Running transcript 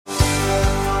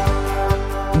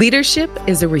Leadership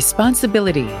is a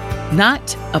responsibility,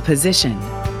 not a position.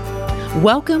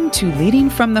 Welcome to Leading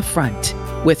from the Front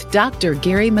with Dr.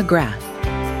 Gary McGrath,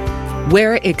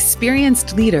 where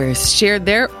experienced leaders share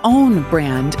their own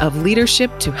brand of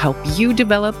leadership to help you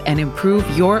develop and improve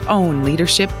your own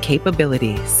leadership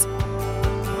capabilities.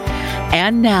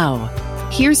 And now,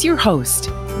 here's your host,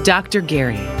 Dr.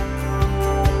 Gary.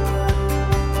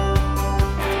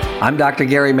 I'm Dr.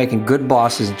 Gary, making good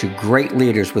bosses into great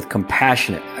leaders with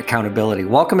compassionate accountability.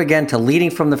 Welcome again to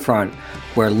Leading from the Front,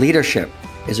 where leadership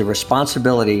is a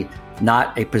responsibility,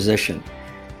 not a position.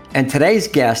 And today's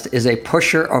guest is a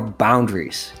pusher of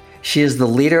boundaries. She is the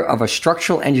leader of a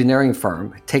structural engineering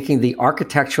firm, taking the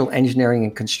architectural engineering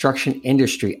and construction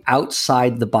industry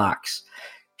outside the box.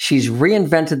 She's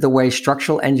reinvented the way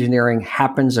structural engineering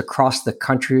happens across the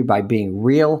country by being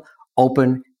real,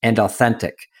 open, and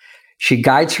authentic. She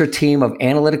guides her team of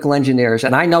analytical engineers,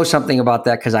 and I know something about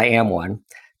that because I am one,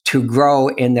 to grow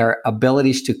in their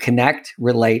abilities to connect,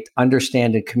 relate,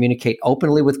 understand, and communicate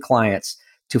openly with clients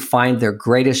to find their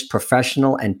greatest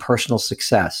professional and personal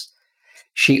success.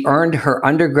 She earned her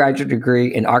undergraduate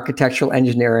degree in architectural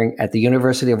engineering at the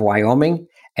University of Wyoming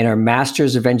and her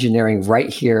master's of engineering right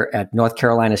here at North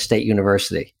Carolina State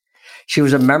University. She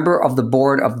was a member of the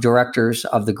board of directors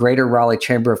of the Greater Raleigh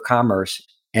Chamber of Commerce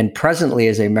and presently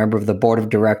is a member of the board of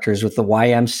directors with the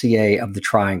YMCA of the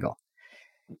Triangle.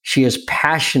 She is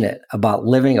passionate about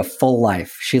living a full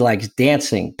life. She likes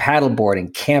dancing,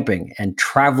 paddleboarding, camping, and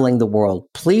traveling the world.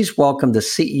 Please welcome the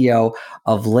CEO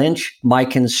of Lynch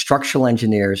Structural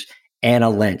Engineers, Anna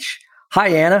Lynch. Hi,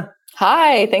 Anna.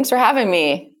 Hi, thanks for having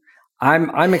me.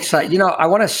 I'm excited. You know, I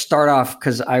want to start off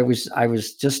because I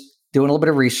was just doing a little bit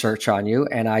of research on you,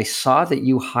 and I saw that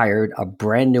you hired a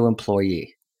brand new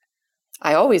employee.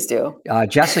 I always do.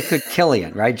 Jessica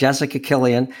Killian, right? Jessica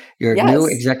Killian, your new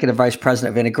Executive Vice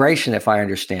President of Integration, if I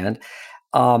understand.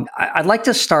 I'd like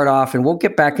to start off, and we'll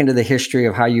get back into the history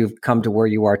of how you've come to where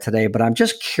you are today, but I'm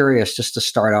just curious, just to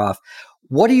start off,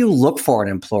 what do you look for in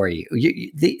an employee?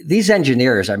 These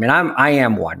engineers, I mean, I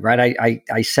am one, right?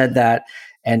 I said that,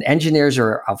 and engineers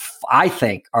I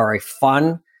think, are a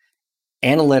fun,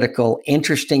 analytical,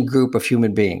 interesting group of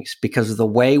human beings because of the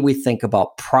way we think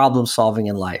about problem solving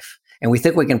in life. And we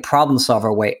think we can problem solve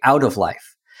our way out of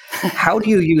life. How do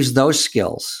you use those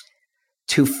skills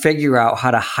to figure out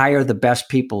how to hire the best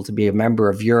people to be a member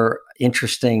of your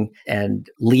interesting and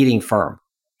leading firm?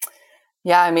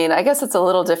 Yeah, I mean, I guess it's a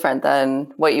little different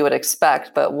than what you would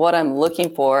expect, but what I'm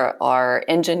looking for are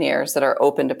engineers that are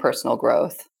open to personal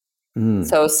growth.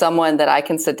 So someone that I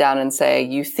can sit down and say,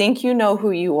 you think you know who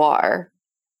you are,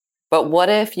 but what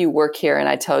if you work here and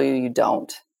I tell you you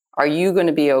don't? Are you going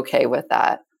to be okay with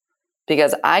that?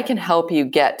 Because I can help you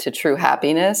get to true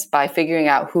happiness by figuring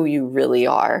out who you really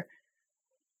are.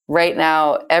 Right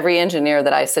now, every engineer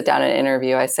that I sit down and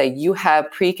interview, I say, you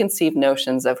have preconceived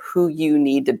notions of who you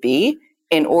need to be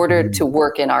in order to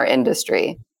work in our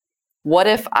industry. What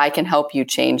if I can help you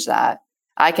change that?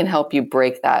 I can help you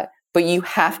break that, but you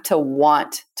have to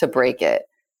want to break it.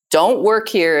 Don't work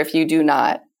here if you do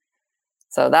not.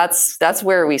 So that's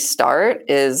where we start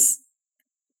is,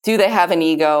 do they have an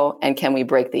ego, and can we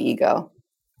break the ego?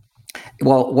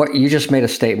 Well, what you just made a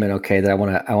statement, okay, that I want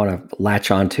to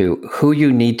latch on to who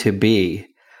you need to be,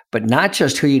 but not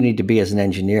just who you need to be as an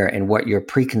engineer and what your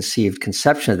preconceived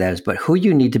conception of that is, but who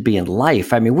you need to be in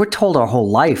life. I mean, we're told our whole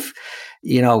life,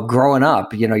 growing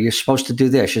up, you're supposed to do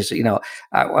this.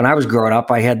 When I was growing up,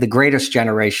 I had the greatest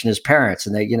generation as parents,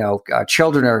 and they,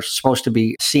 children are supposed to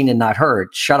be seen and not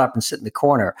heard. Shut up and sit in the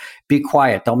corner. Be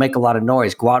quiet. Don't make a lot of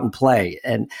noise. Go out and play.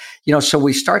 And, so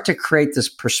we start to create this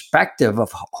perspective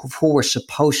of who we're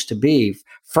supposed to be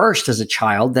first as a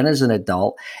child, then as an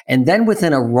adult, and then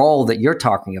within a role that you're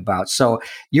talking about. So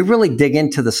you really dig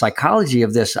into the psychology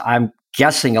of this, I'm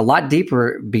guessing, a lot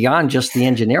deeper beyond just the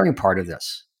engineering part of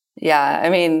this. Yeah, I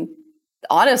mean,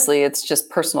 honestly, it's just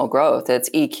personal growth. It's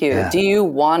EQ. Yeah. Do you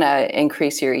want to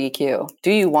increase your EQ?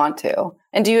 Do you want to?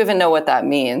 And do you even know what that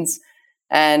means?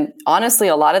 And honestly,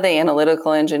 a lot of the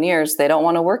analytical engineers, they don't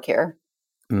want to work here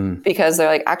because they're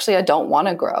like, actually, I don't want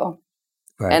to grow.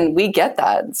 Right. And we get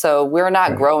that. So we're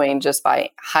not growing just by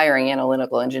hiring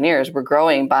analytical engineers. We're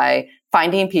growing by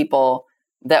finding people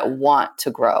that want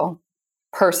to grow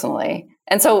personally.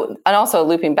 And also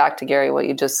looping back to Gary, what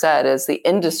you just said is the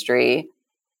industry,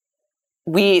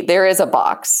 there is a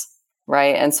box,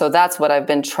 right? And so that's what I've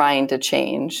been trying to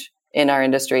change in our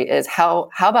industry is how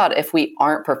about if we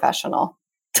aren't professional?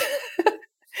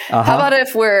 How about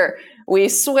if we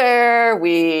swear,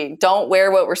 we don't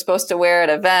wear what we're supposed to wear at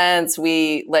events,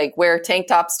 we wear tank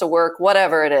tops to work,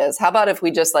 whatever it is. How about if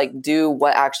we just do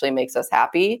what actually makes us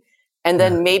happy And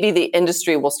then maybe the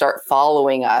industry will start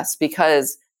following us,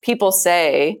 because people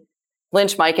say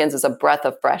Lynch Mikens is a breath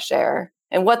of fresh air.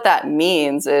 And what that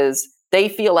means is they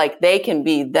feel like they can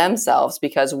be themselves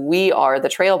because we are the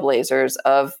trailblazers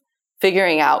of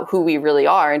figuring out who we really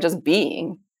are and just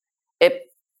being.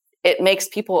 It makes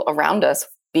people around us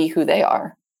be who they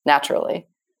are naturally.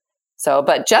 So,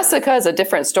 but Jessica is a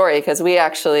different story, because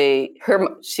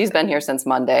she's been here since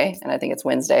Monday, and I think it's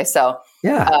Wednesday. So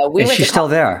she's still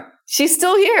there. She's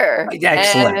still here.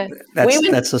 Excellent.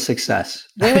 That's a success.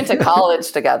 We went to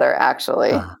college together,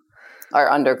 actually, our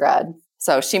undergrad.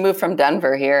 So she moved from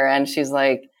Denver here, and she's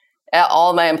like,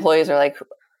 all my employees are like,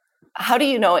 how do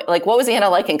you know, like, what was Anna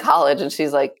like in college? And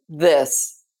she's like,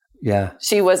 this. Yeah.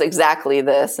 She was exactly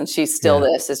this, and she's still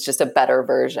this. It's just a better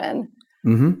version.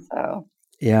 Mm-hmm. So.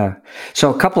 Yeah.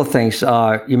 So a couple of things.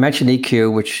 You mentioned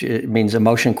EQ, which means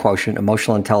emotion quotient,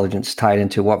 emotional intelligence, tied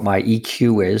into what my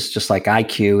EQ is, just like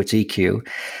IQ, it's EQ.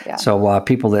 Yeah. So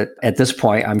people that at this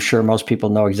point, I'm sure most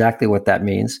people know exactly what that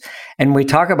means. And we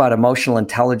talk about emotional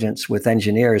intelligence with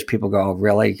engineers, people go, oh,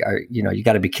 really? You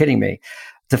got to be kidding me.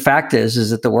 The fact is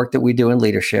that the work that we do in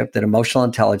leadership, that emotional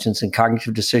intelligence and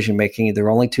cognitive decision-making, they're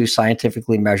only two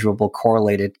scientifically measurable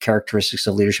correlated characteristics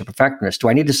of leadership effectiveness. Do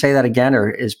I need to say that again, or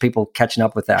is people catching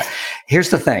up with that?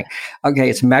 Here's the thing. Okay,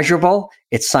 it's measurable,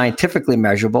 it's scientifically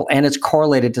measurable, and it's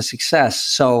correlated to success.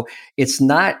 So it's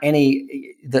not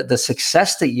the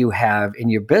success that you have in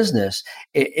your business,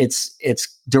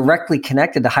 it's directly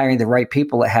connected to hiring the right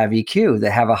people that have EQ,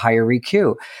 that have a higher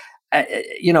EQ.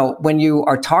 When you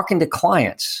are talking to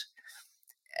clients,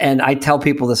 and I tell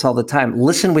people this all the time,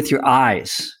 listen with your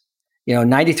eyes.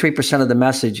 93% of the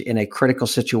message in a critical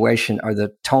situation are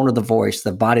the tone of the voice,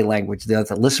 the body language, the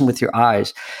other. Listen with your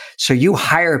eyes. So you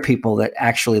hire people that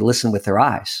actually listen with their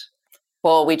eyes.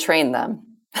 Well, we train them.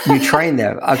 You train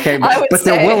them. Okay. But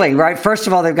they're willing, right? First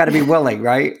of all, they've got to be willing,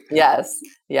 right? Yes.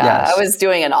 Yeah. Yes. I was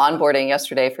doing an onboarding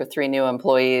yesterday for 3 new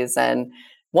employees, and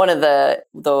one of the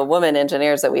women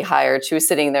engineers that we hired, she was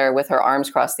sitting there with her arms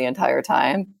crossed the entire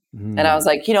time. And I was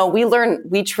like,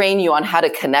 we train you on how to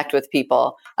connect with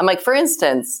people. I'm like, for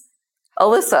instance,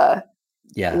 Alyssa,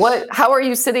 how are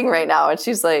you sitting right now? And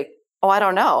she's like, oh, I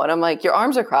don't know. And I'm like, your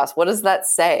arms are crossed. What does that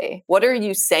say? What are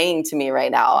you saying to me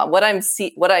right now? What I'm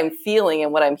feeling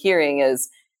and what I'm hearing is,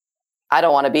 I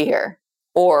don't want to be here,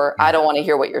 or I don't want to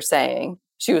hear what you're saying.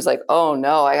 She was like, oh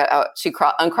no, she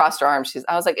uncrossed her arms.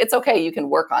 I was like, it's okay. You can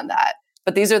work on that.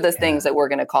 But these are the things that we're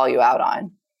going to call you out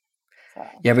on. So.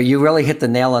 Yeah, but you really hit the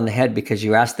nail on the head, because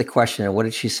you asked the question, and what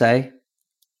did she say?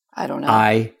 I don't know.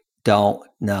 I don't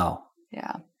know.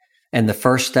 Yeah. And the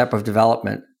first step of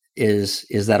development is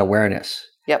that awareness.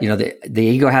 Yep. The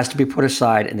ego has to be put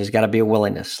aside, and there's got to be a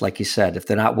willingness. Like you said, if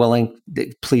they're not willing,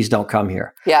 please don't come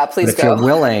here. Yeah, please go.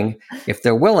 If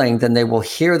they're willing, then they will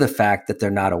hear the fact that they're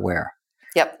not aware.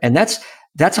 Yep. And that's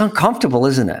uncomfortable,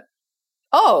 isn't it?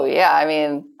 Oh, yeah. I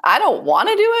mean, I don't want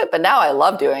to do it, but now I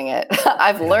love doing it.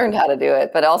 I've learned how to do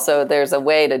it, but also there's a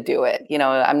way to do it.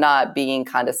 I'm not being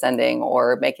condescending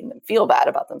or making them feel bad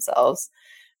about themselves,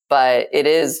 but it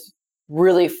is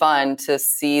really fun to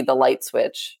see the light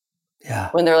switch. Yeah.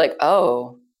 When they're like,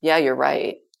 oh, yeah, you're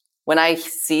right. When I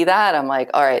see that, I'm like,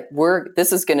 all right,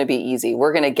 this is going to be easy.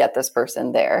 We're going to get this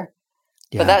person there.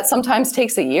 Yeah. But that sometimes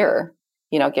takes a year.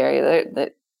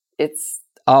 Gary, it's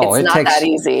not that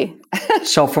easy.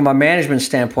 So from a management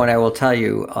standpoint, I will tell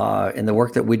you, in the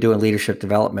work that we do in leadership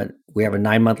development, we have a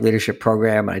 9-month leadership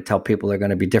program, and I tell people they're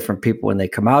going to be different people when they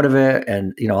come out of it.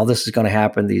 And, all this is going to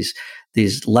happen,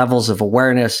 these levels of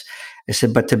awareness. I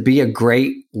said, but to be a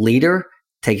great leader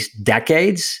takes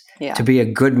decades. Yeah. To be a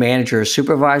good manager or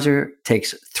supervisor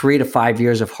takes 3 to 5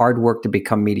 years of hard work to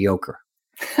become mediocre.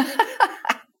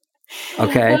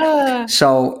 Okay.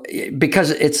 So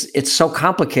because it's so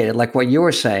complicated, like what you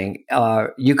were saying,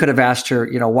 you could have asked her,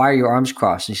 why are your arms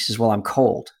crossed? And she says, well, I'm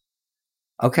cold.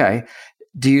 Okay.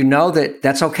 Do you know that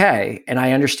that's okay? And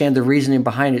I understand the reasoning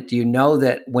behind it. Do you know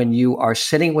that when you are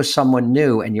sitting with someone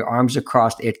new and your arms are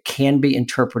crossed, it can be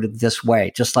interpreted this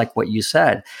way, just like what you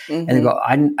said. Mm-hmm. And they go,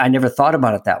 I never thought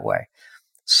about it that way.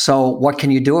 So what can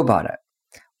you do about it?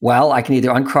 Well, I can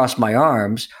either uncross my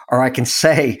arms, or I can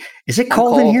say, is it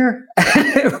cold in here?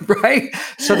 Right?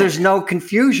 So there's no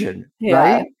confusion,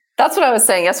 right? That's what I was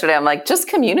saying yesterday. I'm like, just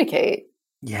communicate.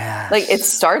 Yeah. Like, it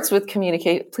starts with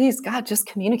communicate. Please, God, just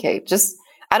communicate.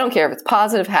 I don't care if it's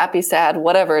positive, happy, sad,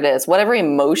 whatever it is, whatever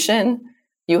emotion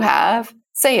you have,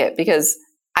 say it, because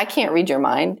I can't read your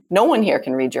mind. No one here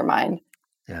can read your mind.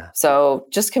 Yeah. So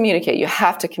just communicate. You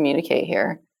have to communicate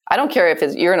here. I don't care if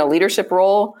you're in a leadership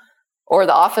role or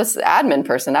the office admin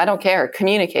person. I don't care.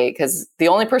 Communicate, because the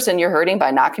only person you're hurting by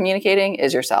not communicating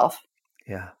is yourself.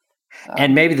 Yeah.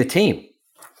 And maybe the team.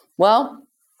 Well,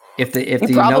 if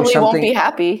you probably won't be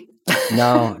happy.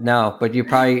 No, but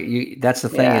that's the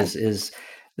thing is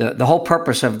the whole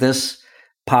purpose of this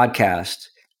podcast,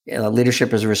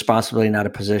 Leadership is a Responsibility, Not a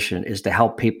Position, is to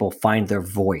help people find their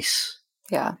voice.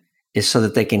 Yeah. Is so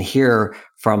that they can hear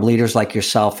from leaders like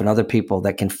yourself and other people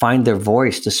that can find their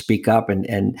voice to speak up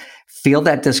and feel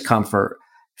that discomfort,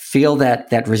 feel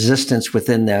that resistance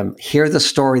within them, hear the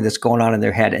story that's going on in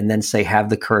their head, and then say, have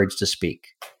the courage to speak.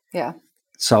 Yeah.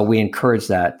 So we encourage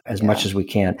that as much as we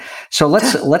can. So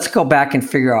let's go back and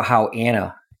figure out how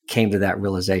Anna came to that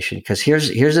realization. Because here's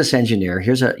this engineer.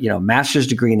 Here's a master's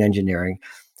degree in engineering,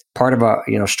 part of a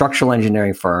structural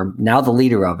engineering firm. Now the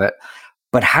leader of it.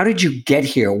 But how did you get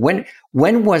here? When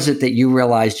was it that you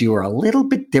realized you were a little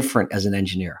bit different as an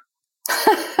engineer?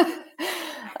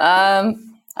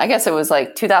 I guess it was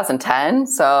like 2010.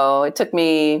 So it took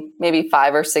me maybe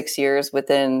 5 or 6 years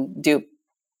within Duke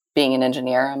being an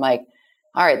engineer. I'm like,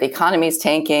 all right, the economy's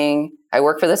tanking. I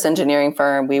work for this engineering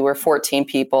firm. We were 14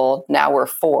 people. Now we're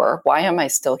 4. Why am I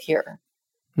still here?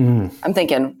 I'm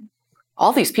thinking,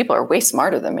 all these people are way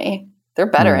smarter than me. They're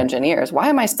better engineers. Why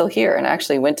am I still here? And I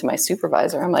actually went to my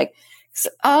supervisor. I'm like,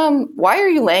 why are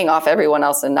you laying off everyone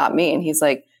else and not me? And he's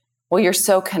like, well, you're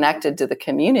so connected to the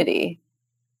community.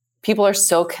 People are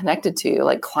so connected to you.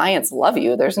 Like, clients love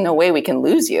you. There's no way we can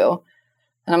lose you.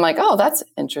 And I'm like, oh, that's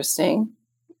interesting.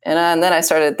 And then I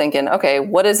started thinking, okay,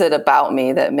 what is it about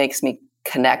me that makes me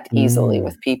connect easily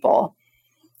with people?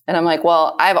 And I'm like,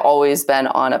 well, I've always been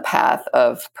on a path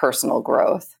of personal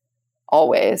growth,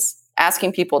 always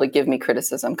asking people to give me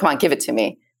criticism. Come on, give it to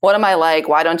me. What am I like?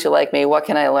 Why don't you like me? What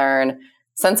can I learn?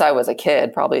 Since I was a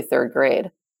kid, probably 3rd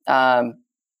grade. And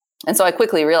so I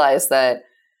quickly realized that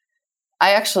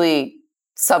I actually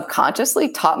subconsciously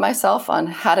taught myself on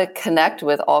how to connect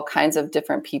with all kinds of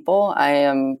different people. I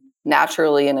am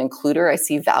naturally an includer. I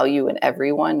see value in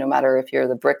everyone, no matter if you're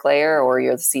the bricklayer or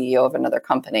you're the CEO of another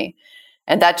company.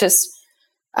 And that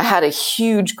I had a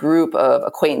huge group of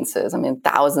acquaintances. I mean,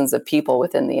 thousands of people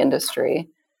within the industry.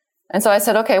 And so I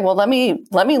said, okay, well, let me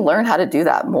learn how to do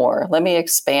that more. Let me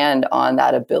expand on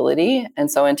that ability.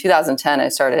 And so in 2010, I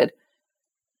started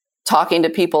talking to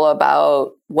people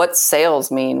about what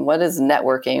sales mean, what is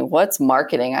networking, what's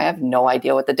marketing. I have no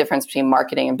idea what the difference between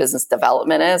marketing and business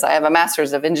development is. I have a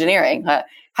master's of engineering.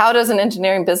 How does an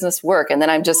engineering business work? And then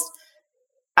I'm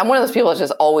one of those people that's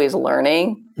just always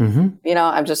learning.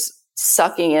 I'm just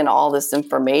sucking in all this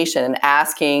information and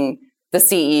asking the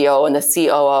CEO and the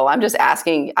COO. I'm just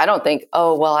asking. I don't think,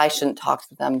 oh, well, I shouldn't talk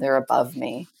to them. They're above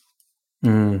me.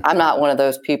 I'm not one of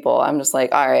those people. I'm just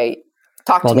like, all right,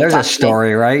 talk to me. Well, there's a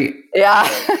story, right? Yeah.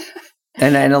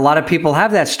 and a lot of people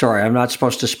have that story. I'm not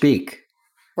supposed to speak.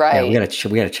 Right. Yeah,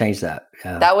 we got to change that.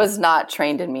 Yeah. That was not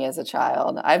trained in me as a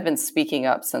child. I've been speaking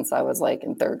up since I was like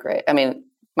in 3rd grade. I mean,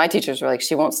 my teachers were like,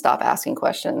 she won't stop asking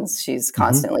questions. She's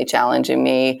constantly challenging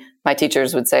me. My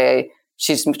teachers would say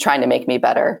she's trying to make me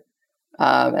better.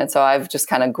 And so I've just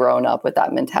kind of grown up with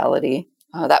that mentality,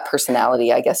 that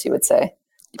personality, I guess you would say.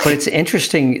 But it's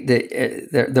interesting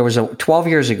that there was 12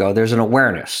 years ago, there's an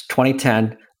awareness,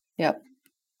 2010. Yep.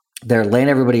 They're laying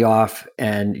everybody off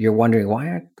and you're wondering,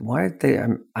 why aren't they,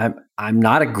 I'm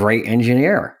not a great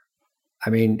engineer. I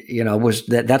mean,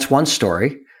 that's one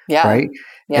story. Yeah. Right.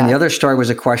 Yeah. And the other story was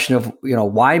a question of,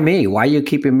 why me? Why are you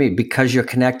keeping me? Because you're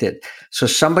connected. So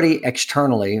somebody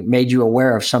externally made you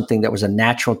aware of something that was a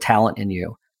natural talent in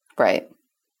you. Right.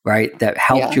 Right. That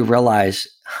helped you realize,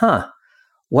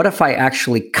 what if I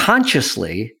actually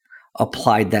consciously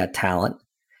applied that talent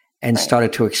and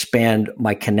started to expand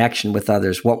my connection with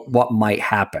others? What might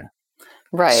happen?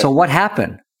 Right. So what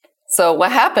happened? So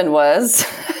what happened was,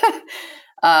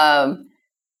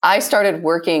 I started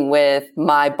working with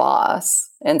my boss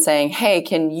and saying, hey,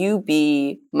 can you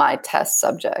be my test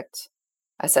subject?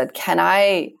 I said, can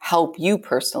I help you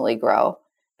personally grow?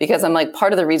 Because I'm like,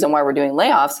 part of the reason why we're doing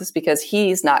layoffs is because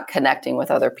he's not connecting with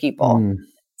other people.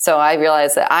 So I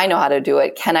realized that I know how to do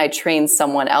it. Can I train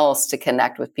someone else to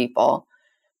connect with people?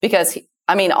 Because,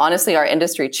 honestly, our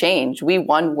industry changed. We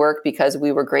won work because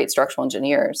we were great structural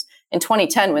engineers. In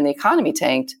 2010, when the economy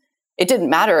tanked, it didn't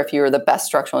matter if you were the best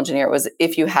structural engineer. It was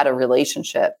if you had a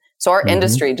relationship. So our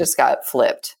industry just got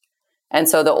flipped. And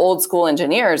so the old school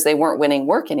engineers, they weren't winning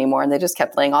work anymore and they just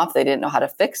kept laying off. They didn't know how to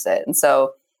fix it. And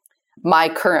so my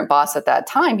current boss at that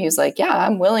time, he was like, yeah,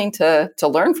 I'm willing to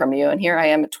learn from you. And here I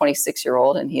am, a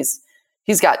 26-year-old, and he's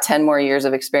got 10 more years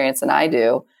of experience than I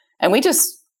do. And we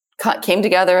just came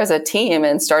together as a team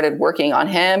and started working on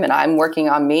him, and I'm working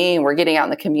on me, and we're getting out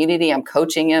in the community. I'm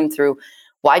coaching him through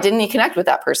why didn't he connect with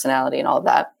that personality and all of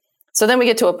that. So then we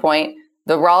get to a point,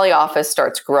 the Raleigh office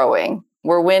starts growing.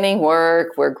 We're winning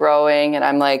work, we're growing. And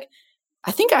I'm like,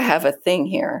 I think I have a thing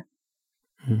here.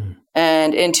 Mm-hmm.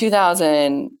 And in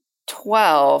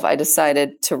 2012, I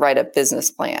decided to write a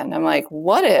business plan. I'm like,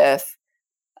 what if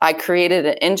I created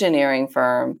an engineering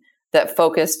firm that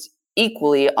focused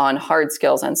equally on hard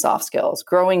skills and soft skills,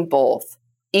 growing both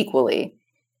equally?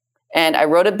 And I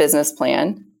wrote a business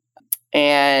plan,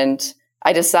 and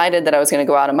I decided that I was going to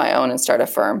go out on my own and start a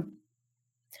firm.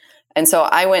 And so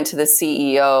I went to the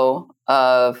CEO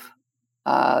of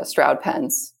Stroud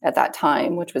Pens at that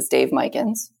time, which was Dave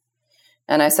Mikens.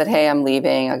 And I said, hey, I'm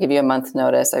leaving. I'll give you a month's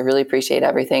notice. I really appreciate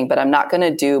everything, but I'm not going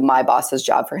to do my boss's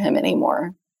job for him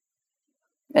anymore.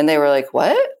 And they were like,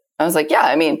 what? I was like, yeah,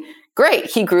 I mean, great.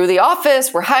 He grew the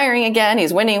office. We're hiring again.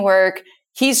 He's winning work.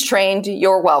 He's trained.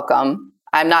 You're welcome.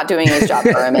 I'm not doing his job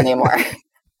for him anymore.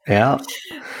 Yeah.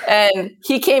 And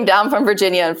he came down from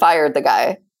Virginia and fired the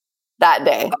guy that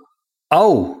day.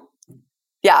 Oh.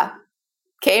 Yeah.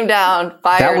 Came down,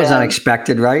 fired That was him.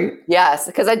 Unexpected, right? Yes,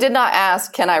 because I did not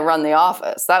ask, can I run the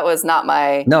office? That was not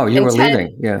my No, you intent. were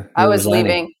leaving. Yeah. I was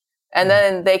leaving. And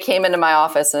then they came into my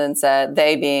office and said,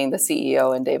 they being the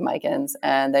CEO and Dave Mikens,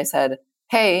 and they said,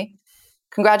 hey,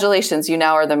 congratulations, you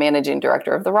now are the managing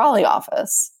director of the Raleigh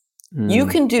office. You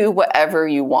can do whatever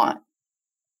you want.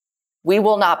 We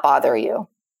will not bother you.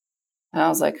 And I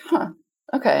was like,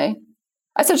 okay.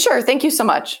 I said, sure, thank you so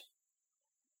much.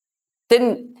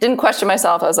 Didn't question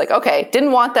myself. I was like, okay,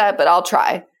 didn't want that, but I'll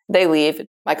try. They leave.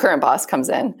 My current boss comes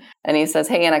in and he says,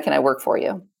 hey, Anna, can I work for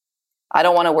you? I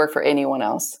don't want to work for anyone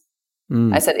else.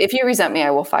 I said, if you resent me,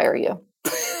 I will fire you.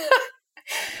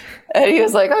 And he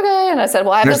was like, okay. And I said,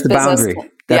 well, I have There's this the business.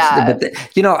 boundary.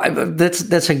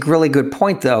 That's a really good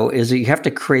point, though, is that you have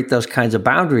to create those kinds of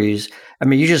boundaries. I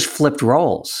mean, you just flipped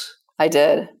roles. I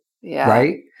did. Yeah.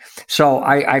 Right. So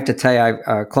I have to tell you,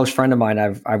 a close friend of mine,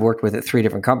 I've worked with at 3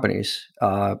 different companies.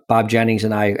 Bob Jennings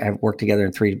and I have worked together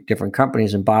in 3 different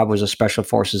companies, and Bob was a Special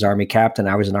Forces Army captain.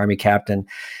 I was an Army captain.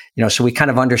 So we kind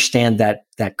of understand that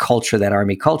culture, that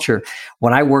Army culture.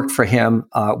 When I worked for him,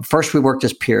 first we worked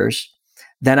as peers,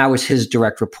 then I was his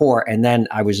direct report, and then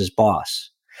I was his boss.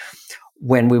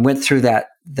 When we went through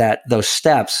those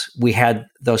steps, we had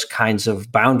those kinds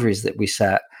of boundaries that we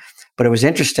set. But it was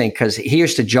interesting because he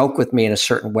used to joke with me in a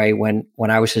certain way when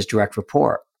I was his direct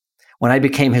report. When I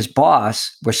became his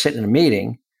boss, we're sitting in a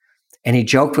meeting, and he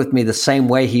joked with me the same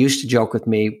way he used to joke with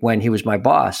me when he was my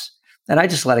boss. And I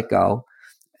just let it go.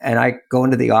 And I go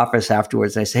into the office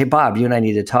afterwards and I say, hey, Bob, you and I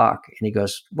need to talk. And he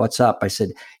goes, what's up? I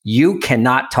said, you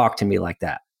cannot talk to me like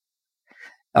that.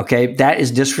 Okay, that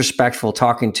is disrespectful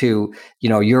talking to,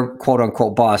 your quote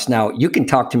unquote boss. Now, you can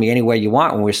talk to me any way you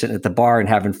want when we're sitting at the bar and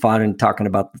having fun and talking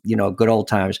about, good old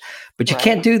times, but you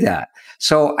can't do that.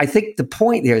 So I think the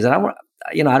point there is that I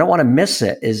don't want to miss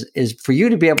it is for you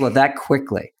to be able to that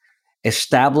quickly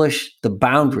establish the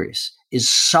boundaries is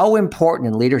so important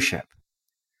in leadership.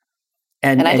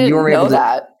 And I didn't you were know able to,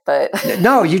 that, but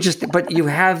no, but you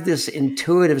have this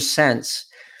intuitive sense.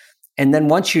 And then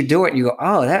once you do it, you go,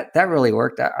 oh, that really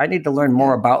worked. I need to learn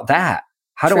more about that.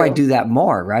 How do I do that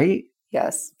more? Right?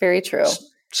 Yes, very true.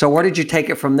 So where did you take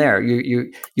it from there?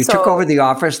 You took over the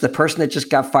office. The person that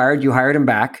just got fired, you hired him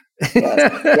back.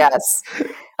 Yes.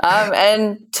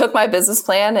 And took my business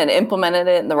plan and implemented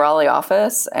it in the Raleigh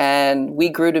office. And we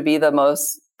grew to be the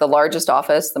largest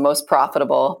office, the most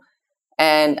profitable.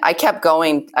 And I kept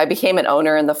going. I became an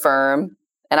owner in the firm,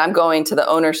 and I'm going to the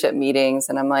ownership meetings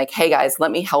and I'm like, hey guys, let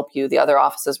me help you. The other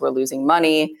offices were losing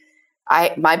money.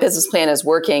 My business plan is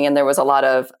working. And there was a lot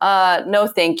of, no,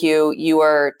 thank you. You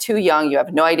are too young. You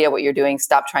have no idea what you're doing.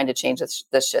 Stop trying to change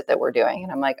this shit that we're doing.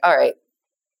 And I'm like, all right,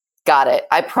 got it.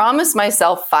 I promised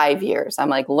myself 5 years. I'm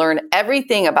like, learn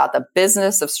everything about the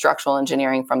business of structural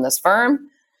engineering from this firm.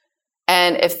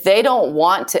 And if they don't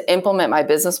want to implement my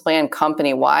business plan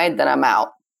company-wide, then I'm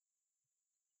out.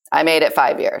 I made it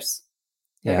 5 years.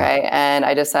 Yeah. Okay. And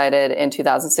I decided in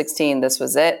 2016, this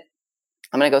was it.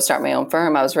 I'm going to go start my own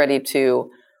firm. I was ready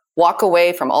to walk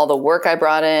away from all the work I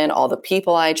brought in, all the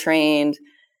people I trained,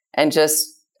 and just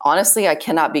honestly, I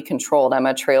cannot be controlled. I'm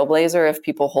a trailblazer. If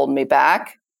people hold me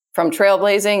back from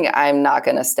trailblazing, I'm not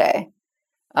going to stay.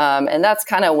 And that's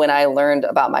kind of when I learned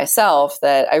about myself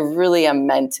that I really am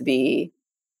meant to be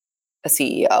a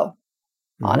CEO,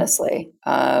 honestly.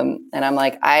 And I'm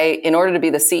like, in order to be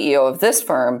the CEO of this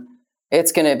firm,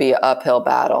 it's going to be an uphill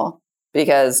battle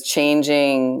because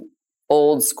changing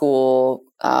old school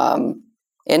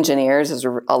engineers is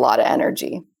a lot of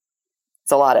energy.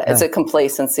 It's a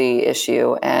complacency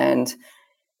issue. And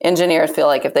engineers feel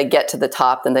like if they get to the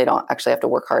top, then they don't actually have to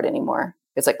work hard anymore.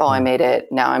 It's like, oh, I made it.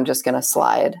 Now I'm just going to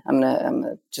slide.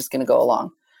 I'm just going to go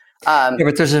along. Yeah,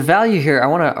 but there's a value here. I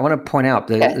want to point out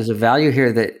that there's a value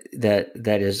here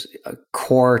that is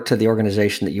core to the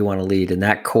organization that you want to lead, and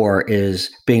that core is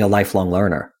being a lifelong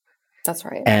learner. That's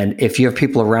right. And if you have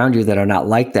people around you that are not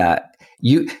like that,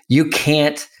 you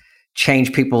can't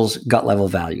change people's gut level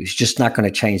values. Just not going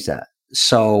to change that.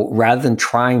 So rather than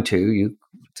trying to, you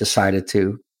decided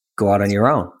to go out on your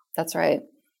own. That's right.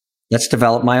 Let's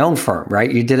develop my own firm, right?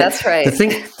 You did it. That's right.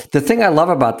 The thing I love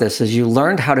about this is you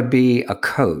learned how to be a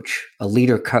coach, a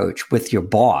leader coach with your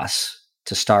boss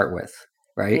to start with,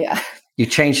 right? Yeah. You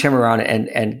changed him around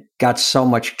and got so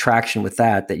much traction with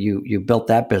that you built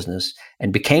that business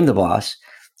and became the boss.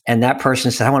 And that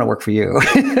person said, I want to work for you.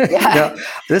 Yeah.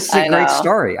 This is a great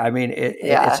story. I mean,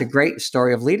 it's a great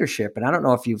story of leadership. And I don't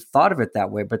know if you've thought of it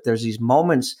that way, but there's these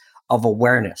moments of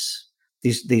awareness.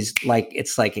 These like it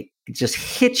just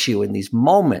hits you in these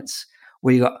moments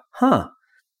where you go,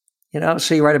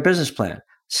 so you write a business plan,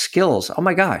 skills. Oh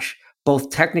my gosh,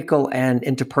 both technical and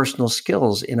interpersonal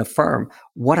skills in a firm.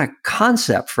 What a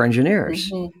concept for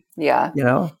engineers. Mm-hmm. Yeah.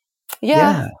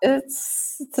 Yeah.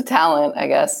 It's a talent, I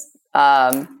guess.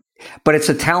 But it's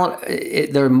a talent.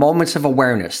 There are moments of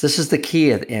awareness. This is the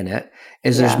key in it,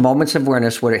 is there's moments of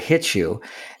awareness where it hits you.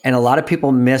 And a lot of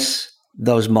people miss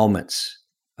those moments.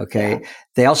 Okay. Yeah.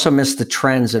 They also miss the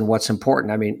trends and what's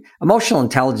important. I mean, emotional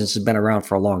intelligence has been around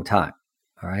for a long time.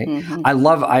 All right. Mm-hmm.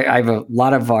 I have a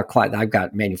lot of clients. I've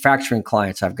got manufacturing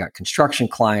clients. I've got construction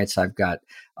clients. I've got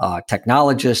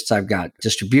technologists. I've got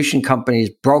distribution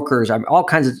companies, brokers. All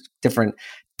kinds of different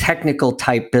technical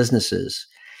type businesses.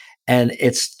 And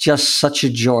it's just such a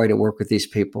joy to work with these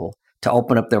people, to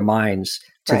open up their minds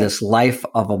to this life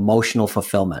of emotional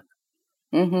fulfillment.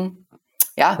 Mm-hmm.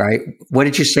 Yeah. Right. What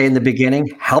did you say in the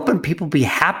beginning? Helping people be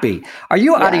happy. Are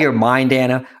you out of your mind,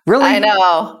 Anna? Really? I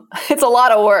know. It's a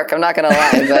lot of work. I'm not going to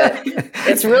lie, but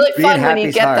it's really fun when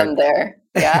you get them there.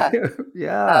 Yeah.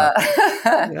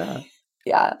 Yeah.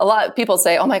 Yeah. A lot of people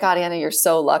say, oh my God, Anna, you're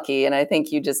so lucky. And I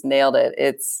think you just nailed it.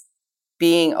 It's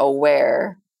being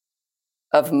aware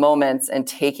of moments and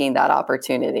taking that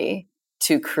opportunity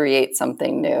to create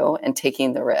something new and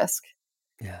taking the risk.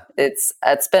 Yeah. It's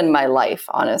been my life,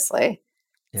 honestly.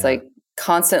 It's like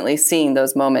constantly seeing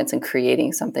those moments and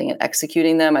creating something and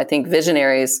executing them. I think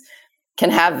visionaries can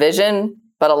have vision,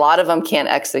 but a lot of them can't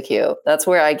execute. That's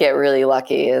where I get really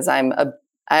lucky, is I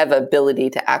have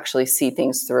ability to actually see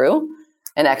things through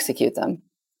and execute them.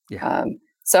 Yeah.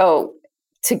 So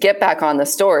to get back on the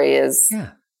story is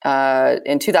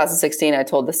in 2016, I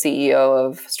told the CEO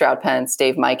of Stroud Pence,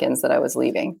 Dave Mikens, that I was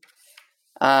leaving.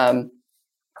 That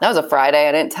was a Friday.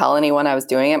 I didn't tell anyone I was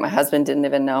doing it. My husband didn't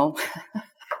even know.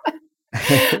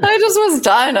 I just was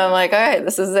done. I'm like, all right,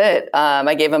 this is it.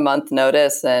 I gave a month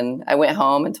notice and I went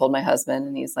home and told my husband,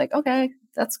 and he's like, okay,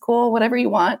 that's cool. Whatever you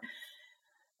want.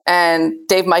 And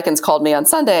Dave Mikens called me on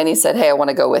Sunday and he said, hey, I want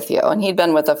to go with you. And he'd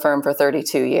been with the firm for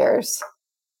 32 years.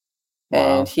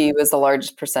 Wow. And he was the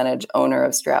largest percentage owner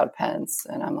of Stroud Pence.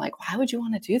 And I'm like, why would you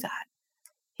want to do that?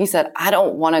 He said, I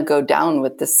don't want to go down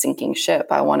with this sinking ship.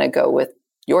 I want to go with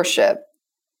your ship.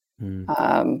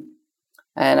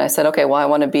 And I said, okay, well, I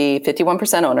want to be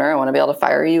 51% owner. I want to be able to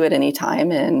fire you at any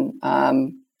time. And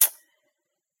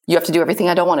you have to do everything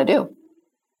I don't want to do.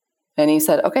 And he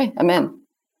said, okay, I'm in.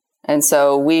 And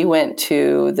so we went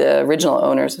to the original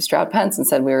owners of Stroud Pence and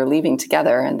said we were leaving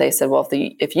together. And they said, well,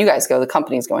 if you guys go, the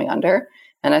company's going under.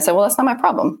 And I said, well, that's not my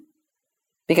problem,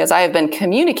 because I have been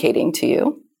communicating to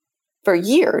you for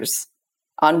years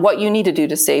on what you need to do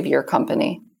to save your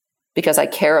company, because I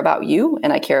care about you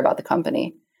and I care about the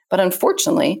company. But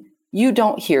unfortunately, you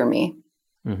don't hear me.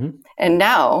 Mm-hmm. And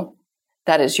now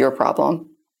that is your problem.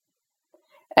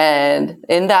 And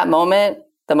in that moment,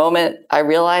 the moment I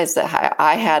realized that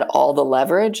I had all the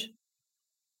leverage,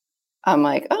 I'm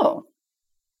like, oh,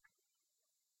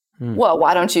 well,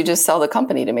 why don't you just sell the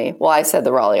company to me? Well, I said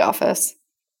the Raleigh office.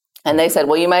 And they said,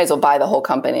 well, you might as well buy the whole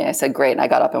company. I said, great. And I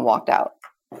got up and walked out.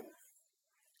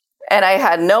 And I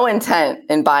had no intent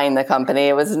in buying the company.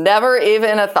 It was never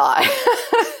even a thought.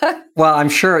 Well, I'm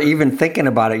sure even thinking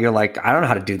about it, you're like, I don't know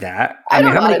how to do that. I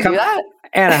don't know how to do that.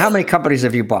 Anna, how many companies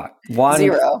have you bought? 1,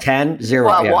 0. 10, 0.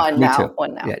 Well, yeah, one now. Too.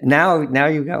 One now. Yeah, now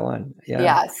you got one. Yeah.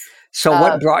 Yes. So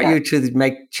what brought you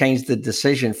to change the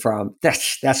decision from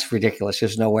that's ridiculous,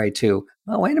 there's no way, to,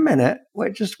 oh, wait a minute.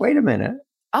 Just wait a minute.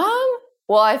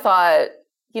 Well, I thought,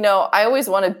 I always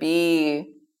want to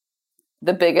be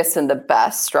the biggest and the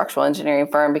best structural engineering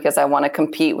firm, because I want to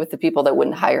compete with the people that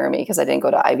wouldn't hire me because I didn't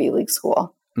go to Ivy League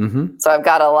school. Mm-hmm. So I've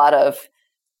got a lot of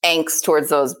angst towards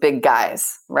those big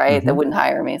guys, right? Mm-hmm. That wouldn't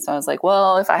hire me. So I was like,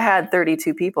 well, if I had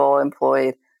 32 people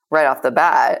employed right off the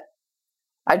bat,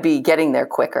 I'd be getting there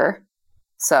quicker.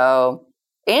 So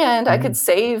And I could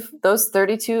save those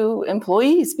 32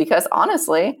 employees because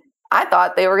honestly, I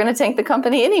thought they were going to tank the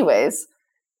company anyways.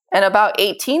 And about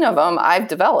 18 of them I've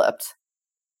developed.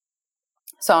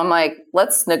 So I'm like,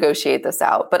 let's negotiate this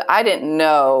out. But I didn't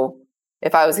know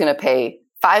if I was going to pay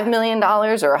 $5 million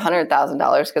or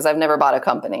 $100,000 because I've never bought a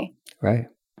company.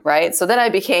 Right. So then I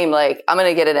became like, I'm going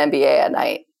to get an MBA at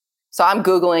night. So I'm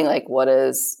Googling like, what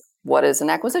is an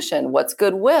acquisition? What's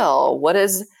goodwill? What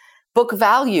is book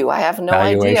value? I have no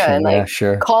idea. And like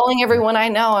calling everyone I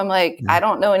know, I'm like, I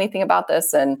don't know anything about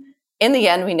this. And in the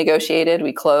end, we negotiated,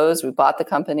 we closed, we bought the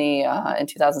company in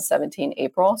 2017,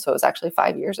 April. So it was actually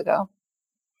 5 years ago.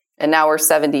 And now we're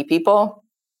 70 people.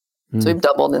 So we've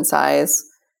doubled in size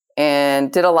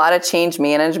and did a lot of change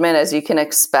management, as you can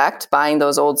expect, buying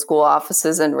those old school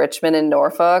offices in Richmond and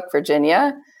Norfolk,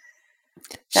 Virginia.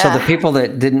 So the people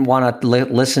that didn't want to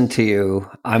listen to you,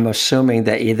 I'm assuming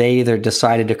that they either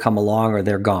decided to come along or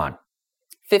they're gone.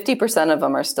 50% of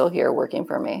them are still here working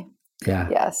for me. Yeah.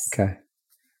 Yes. Okay.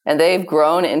 And they've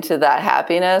grown into that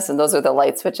happiness. And those are the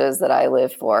light switches that I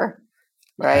live for,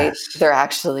 right? Yes. They're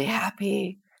actually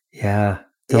happy. Yeah.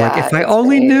 They're like, if I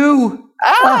only knew.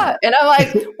 And I'm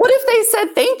like, what if they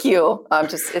said thank you?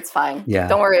 It's fine. Yeah.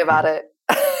 Don't worry about it.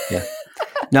 Yeah.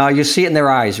 No, you see it in their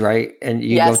eyes, right? And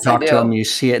you go talk to them, you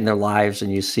see it in their lives,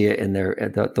 and you see it in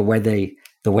the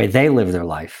way they live their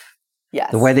life.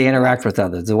 Yes. The way they interact with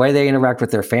others, the way they interact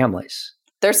with their families.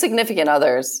 Their significant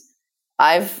others.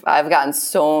 I've gotten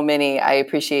so many. I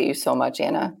appreciate you so much,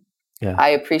 Anna. Yeah. I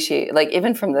appreciate, like,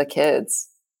 even from the kids,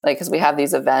 like, because we have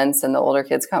these events and the older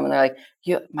kids come and they're like,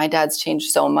 my dad's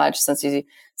changed so much since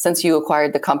you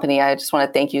acquired the company. I just want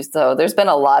to thank you. So there's been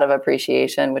a lot of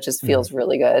appreciation, which feels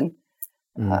really good.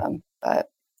 But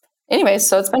anyway,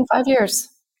 so it's been 5 years.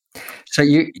 So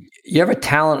you have a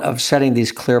talent of setting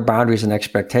these clear boundaries and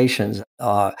expectations.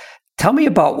 Tell me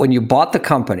about when you bought the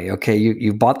company. Okay,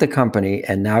 you bought the company,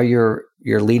 and now you're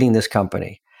leading this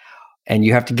company, and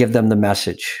you have to give them the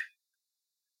message.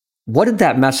 What did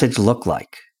that message look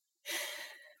like?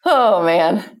 Oh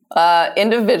man,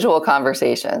 individual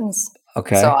conversations.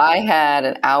 Okay. So I had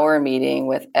an hour meeting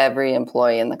with every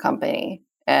employee in the company,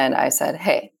 and I said,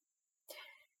 "Hey,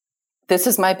 this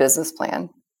is my business plan.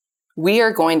 We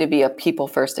are going to be a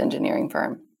people-first engineering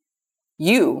firm.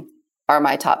 You are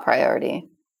my top priority.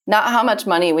 Not how much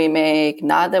money we make,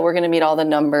 not that we're going to meet all the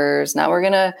numbers,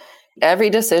 every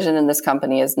decision in this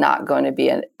company is not going to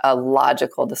be a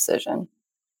logical decision.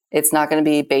 It's not going to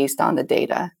be based on the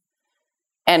data.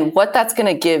 And what that's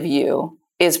going to give you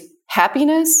is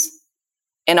happiness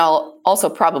and also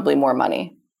probably more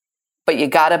money. But you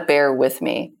got to bear with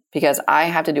me because I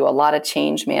have to do a lot of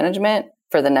change management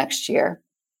for the next year.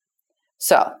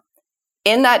 So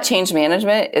in that change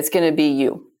management, it's going to be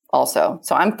you also.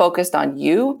 So I'm focused on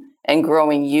you and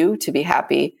growing you to be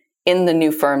happy in the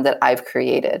new firm that I've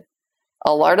created.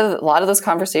 A lot of those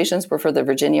conversations were for the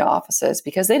Virginia offices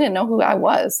because they didn't know who I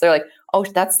was. They're like, oh,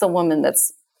 that's the woman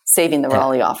that's saving the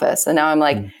Raleigh office. And now I'm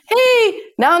like, hey,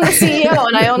 now I'm the CEO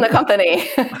and I own the company.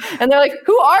 And they're like,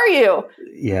 who are you?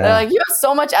 Yeah. They're like, you have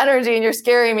so much energy and you're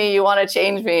scaring me. You want to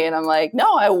change me. And I'm like,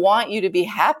 no, I want you to be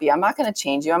happy. I'm not going to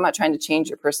change you. I'm not trying to change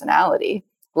your personality.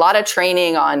 A lot of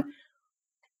training on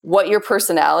what your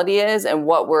personality is and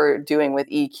what we're doing with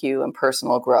EQ and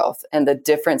personal growth and the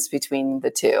difference between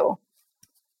the two.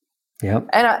 Yep.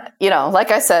 And, like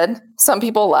I said, some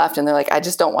people left and they're like, I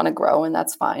just don't want to grow. And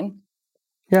that's fine.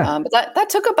 Yeah. But that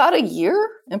took about a year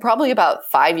and probably about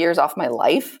 5 years off my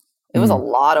life. It was a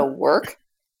lot of work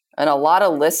and a lot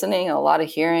of listening, and a lot of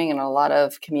hearing, and a lot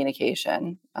of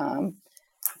communication.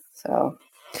 So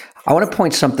I want to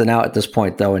point something out at this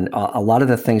point, though, and a lot of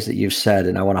the things that you've said,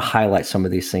 and I want to highlight some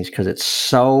of these things because it's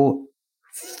so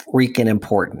freaking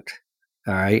important.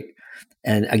 All right.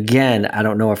 And again, I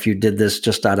don't know if you did this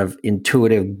just out of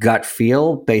intuitive gut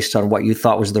feel based on what you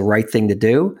thought was the right thing to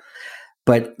do.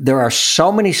 But there are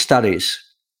so many studies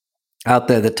out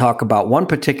there that talk about one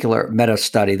particular meta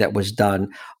study that was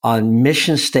done on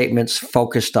mission statements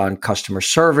focused on customer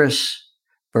service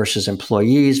versus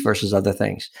employees versus other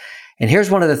things. And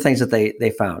here's one of the things that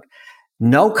they found.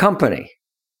 No company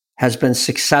has been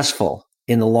successful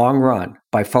in the long run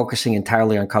by focusing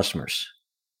entirely on customers.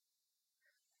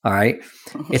 All right.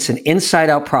 It's an inside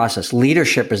out process.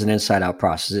 Leadership is an inside out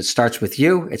process. It starts with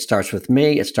you. It starts with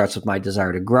me. It starts with my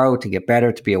desire to grow, to get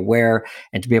better, to be aware,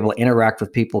 and to be able to interact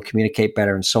with people, communicate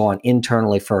better, and so on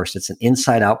internally first. It's an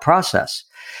inside out process.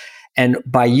 And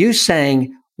by you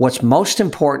saying what's most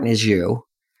important is you,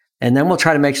 and then we'll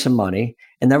try to make some money,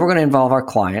 and then we're going to involve our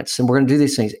clients, and we're going to do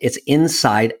these things. It's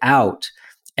inside out.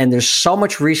 And there's so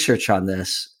much research on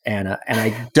this, Anna, and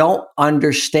I don't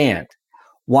understand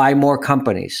why more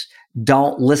companies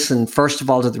don't listen, first of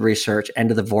all, to the research and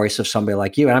to the voice of somebody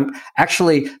like you. And I'm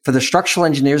actually, for the structural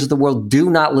engineers of the world, do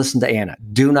not listen to Anna.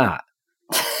 Do not.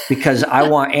 Because I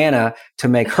want Anna to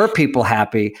make her people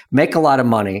happy, make a lot of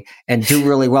money, and do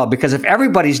really well. Because if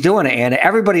everybody's doing it, Anna,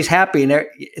 everybody's happy, and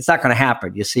it's not going to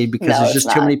happen, you see, because there's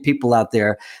just too many people out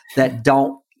there that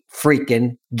don't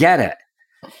freaking get it.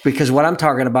 Because what I'm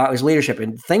talking about is leadership.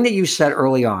 And the thing that you said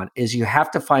early on is you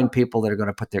have to find people that are going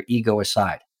to put their ego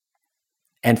aside.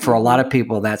 And for a lot of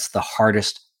people, that's the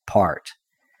hardest part.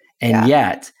 And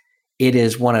yet, it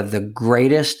is one of the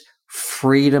greatest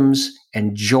freedoms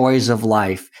and joys of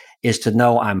life is to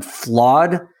know I'm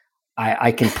flawed.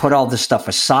 I can put all this stuff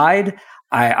aside.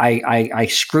 I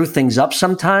screw things up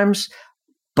sometimes,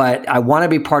 but I want to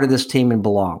be part of this team and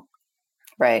belong.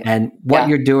 Right. And what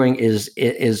you're doing is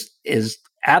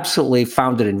absolutely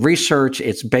founded in research.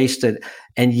 It's based in,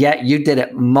 and yet you did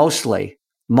it mostly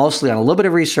on a little bit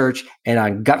of research and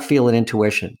on gut feel and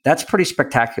intuition. That's pretty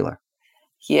spectacular.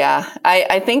 Yeah.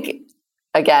 I think,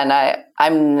 again,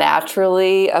 I'm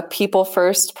naturally a people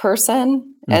first person.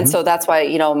 And so that's why,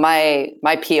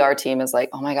 my PR team is like,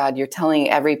 oh my God, you're telling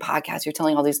every podcast, you're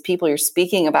telling all these people, you're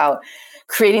speaking about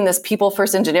creating this people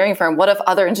first engineering firm. What if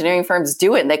other engineering firms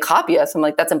do it and they copy us? I'm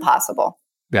like, that's impossible.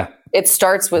 Yeah. It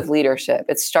starts with leadership.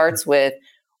 It starts with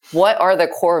what are the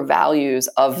core values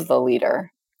of the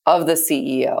leader, of the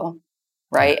CEO,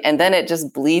 right? And then it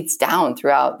just bleeds down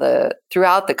throughout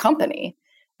the company.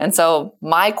 And so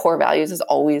my core values has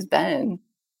always been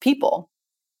people.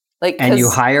 And you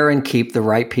hire and keep the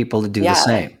right people to do the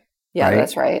same. Yeah, right?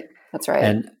 That's right. That's right.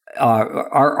 And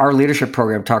our leadership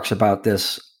program talks about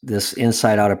this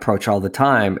inside out approach all the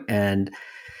time. And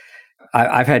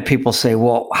I've had people say,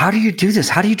 well, how do you do this?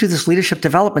 How do you do this leadership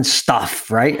development stuff?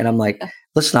 Right. And I'm like,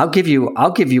 listen, I'll give you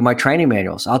my training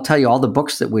manuals. I'll tell you all the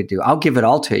books that we do. I'll give it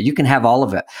all to you. You can have all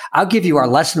of it. I'll give you our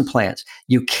lesson plans.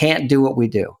 You can't do what we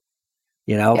do,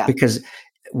 because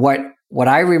what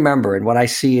I remember and what I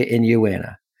see in you,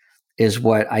 Anna, is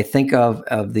what I think of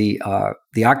the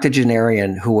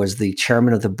octogenarian who was the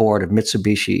chairman of the board of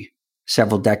Mitsubishi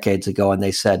several decades ago. And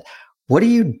they said, what do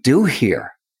you do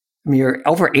here? I mean, you're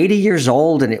over 80 years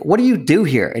old, and what do you do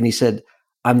here? And he said,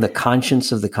 I'm the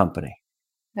conscience of the company.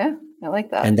 Yeah, I like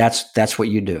that. And that's what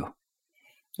you do.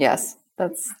 Yes,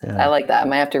 I like that. I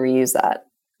might have to reuse that.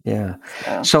 Yeah.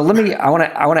 So I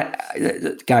want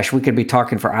to, gosh, we could be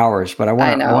talking for hours, but I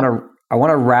want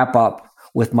to wrap up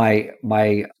with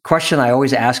my question I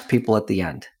always ask people at the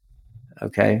end.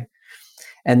 Okay.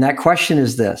 And that question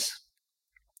is this: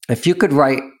 if you could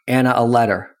write Anna a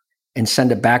letter and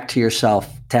send it back to yourself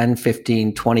 10,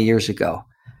 15, 20 years ago,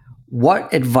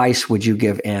 what advice would you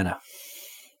give Anna?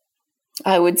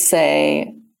 I would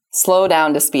say slow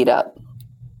down to speed up.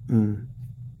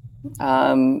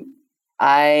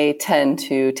 I tend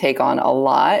to take on a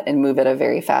lot and move at a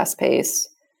very fast pace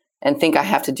and think I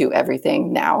have to do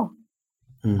everything now.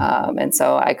 And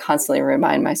so I constantly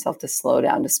remind myself to slow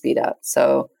down to speed up.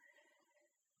 So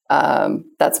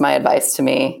that's my advice to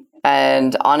me.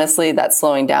 And honestly, that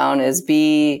slowing down is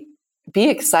be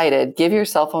excited. Give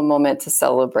yourself a moment to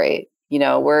celebrate.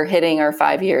 We're hitting our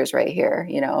 5 years right here,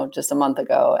 just a month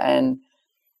ago. And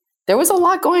there was a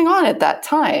lot going on at that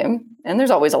time. And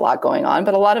there's always a lot going on,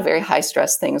 but a lot of very high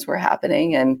stress things were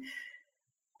happening. And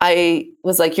I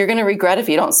was like, you're going to regret if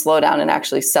you don't slow down and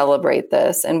actually celebrate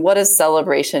this. And what does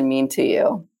celebration mean to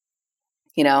you?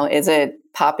 Is it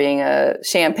popping a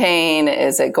champagne?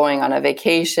 Is it going on a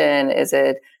vacation? Is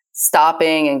it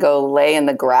stopping and go lay in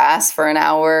the grass for an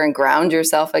hour and ground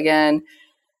yourself again?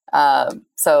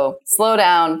 So slow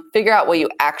down, figure out what you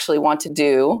actually want to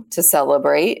do to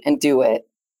celebrate and do it.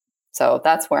 So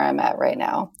that's where I'm at right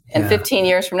now. And 15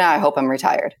 years from now, I hope I'm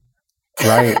retired.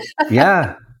 Right.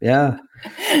 Yeah. Yeah.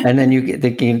 And then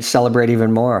they can celebrate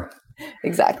even more.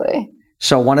 Exactly.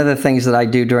 So one of the things that I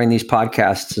do during these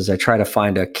podcasts is I try to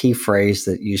find a key phrase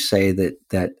that you say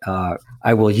that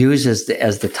I will use as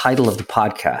the title of the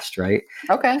podcast, right?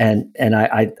 Okay. And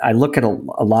I look at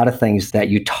a lot of things that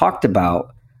you talked about,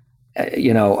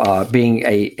 being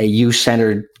a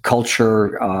you-centered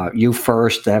culture, you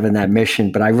first, having that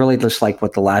mission. But I really just like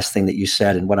what the last thing that you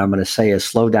said, and what I'm going to say is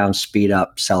slow down, speed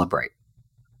up, celebrate.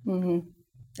 Mm-hmm.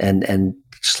 And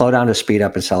slow down to speed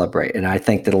up and celebrate. And I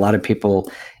think that a lot of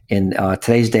people in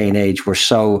today's day and age, we're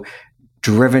so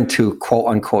driven to quote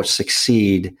unquote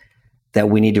succeed that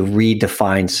we need to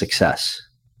redefine success.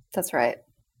 That's right.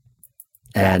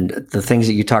 And the things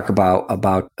that you talk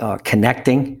about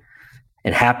connecting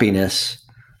and happiness,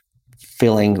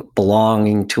 feeling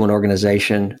belonging to an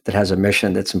organization that has a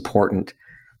mission that's important,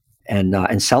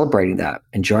 and celebrating that,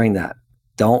 enjoying that.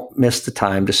 don't miss the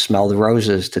time to smell the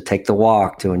roses, to take the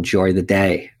walk, to enjoy the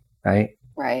day, right?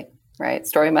 Right.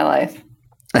 Story of my life.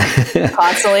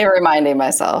 Constantly reminding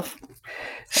myself.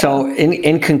 So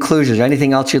in conclusion, is there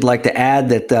anything else you'd like to add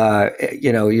that,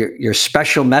 your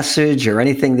special message or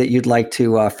anything that you'd like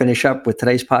to finish up with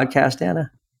today's podcast, Anna?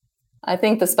 I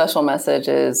think the special message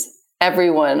is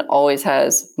everyone always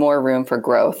has more room for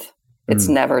growth. It's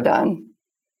never done.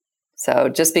 So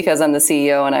just because I'm the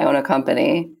CEO and I own a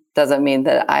company doesn't mean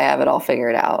that I have it all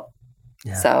figured out.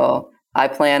 Yeah. So I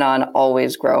plan on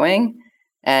always growing.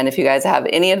 And if you guys have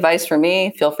any advice for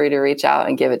me, feel free to reach out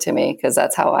and give it to me, because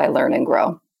that's how I learn and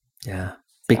grow. Yeah.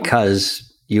 Because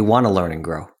you want to learn and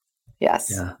grow. Yes.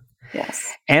 Yeah.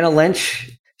 Yes. Anna Lynch,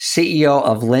 CEO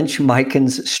of Lynch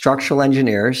Mikens Structural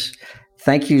Engineers.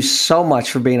 Thank you so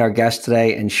much for being our guest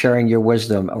today and sharing your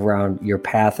wisdom around your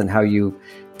path and how you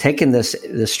taken this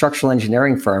structural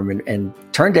engineering firm and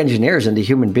turned engineers into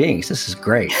human beings. This is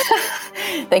great.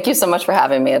 Thank you so much for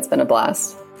having me. It's been a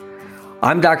blast.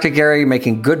 I'm Dr. Gary,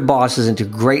 making good bosses into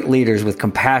great leaders with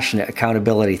compassionate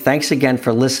accountability. Thanks again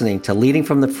for listening to Leading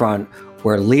from the Front,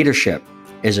 where leadership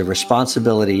is a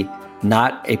responsibility,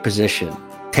 not a position.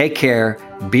 Take care,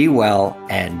 be well,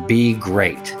 and be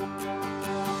great.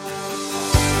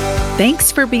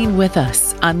 Thanks for being with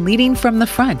us on Leading from the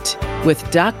Front with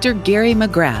Dr. Gary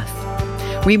McGrath.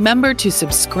 Remember to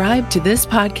subscribe to this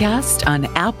podcast on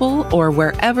Apple or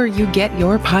wherever you get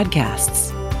your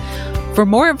podcasts. For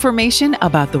more information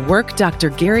about the work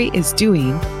Dr. Gary is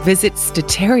doing, visit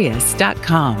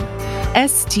statarius.com,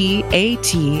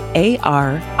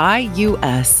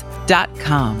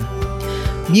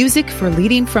 STATARIUS.com. Music for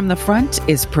Leading from the Front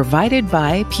is provided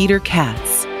by Peter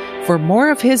Katz. For more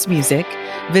of his music,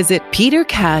 visit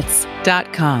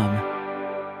peterkatz.com.